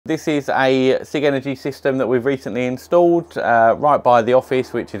This is a Sigenergy system that we've recently installed right by the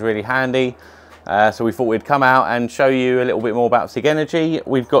office, which is really handy. So we thought we'd come out and show you a little bit more about Sigenergy.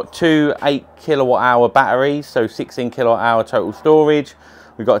 We've got two 8 kilowatt hour batteries, so 16 kilowatt hour total storage.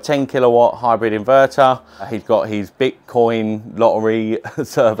 We've got a 10 kilowatt hybrid inverter. He's got his Bitcoin lottery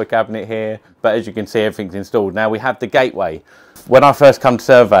server cabinet here, but as you can see, everything's installed. Now we have the gateway. When I first come to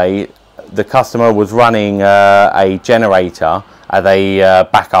survey, the customer was running a generator as a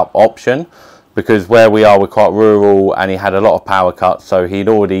backup option, because where we are, we're quite rural and he had a lot of power cuts, so he'd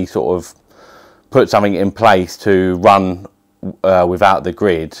already sort of put something in place to run without the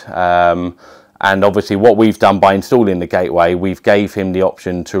grid. And obviously what we've done by installing the gateway, we've gave him the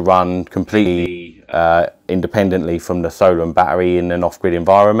option to run completely independently from the solar and battery in an off-grid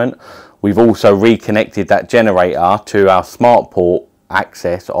environment. We've also reconnected that generator to our smart port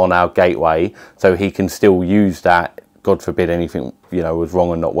access on our gateway, so he can still use that. God forbid anything, you know, was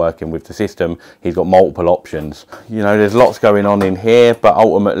wrong and not working with the system. He's got multiple options. You know, there's lots going on in here, but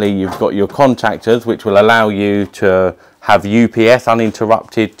ultimately you've got your contactors, which will allow you to have UPS,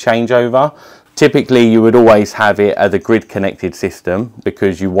 uninterrupted changeover. Typically you would always have it as a grid connected system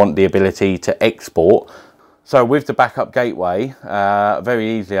because you want the ability to export. So with the backup gateway,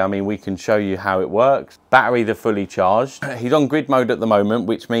 very easily, I mean, we can show you how it works. Batteries are fully charged. He's on grid mode at the moment,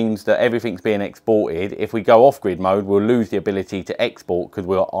 which means that everything's being exported. If we go off grid mode, we'll lose the ability to export because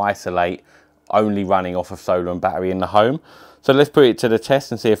we'll isolate only running off of solar and battery in the home. So let's put it to the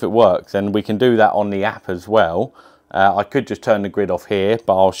test and see if it works. And we can do that on the app as well. I could just turn the grid off here,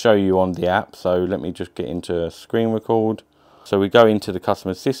 but I'll show you on the app. So let me just get into screen record. So we go into the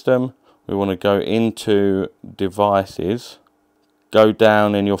customer system. We want to go into devices, go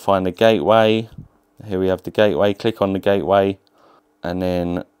down and you'll find the gateway. Here we have the gateway, click on the gateway and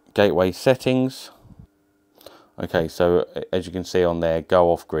then gateway settings. Okay, so as you can see on there,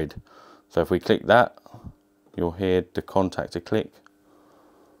 go off grid. So if we click that, you'll hear the contactor click.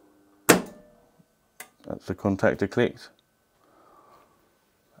 That's the contactor clicked.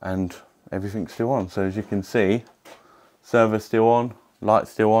 And everything's still on. So as you can see, server's still on,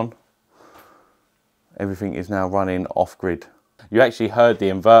 light's still on. Everything is now running off grid. You actually heard the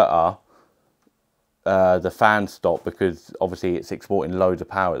inverter, the fan stop, because obviously it's exporting loads of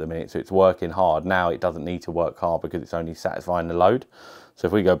power at the minute, so it's working hard. Now it doesn't need to work hard because it's only satisfying the load. So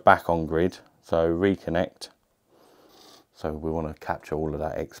if we go back on grid, so reconnect. So we want to capture all of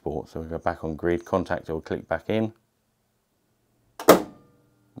that export. So we go back on grid, contactor will click back in.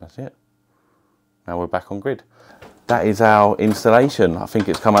 That's it. Now we're back on grid. That is our installation. I think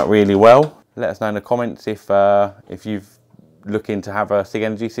it's come out really well. Let us know in the comments if you've looking to have a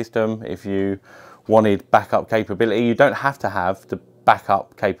Sigenergy system, if you wanted backup capability. You don't have to have the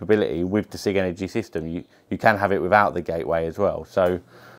backup capability with the Sigenergy system. You can have it without the gateway as well. So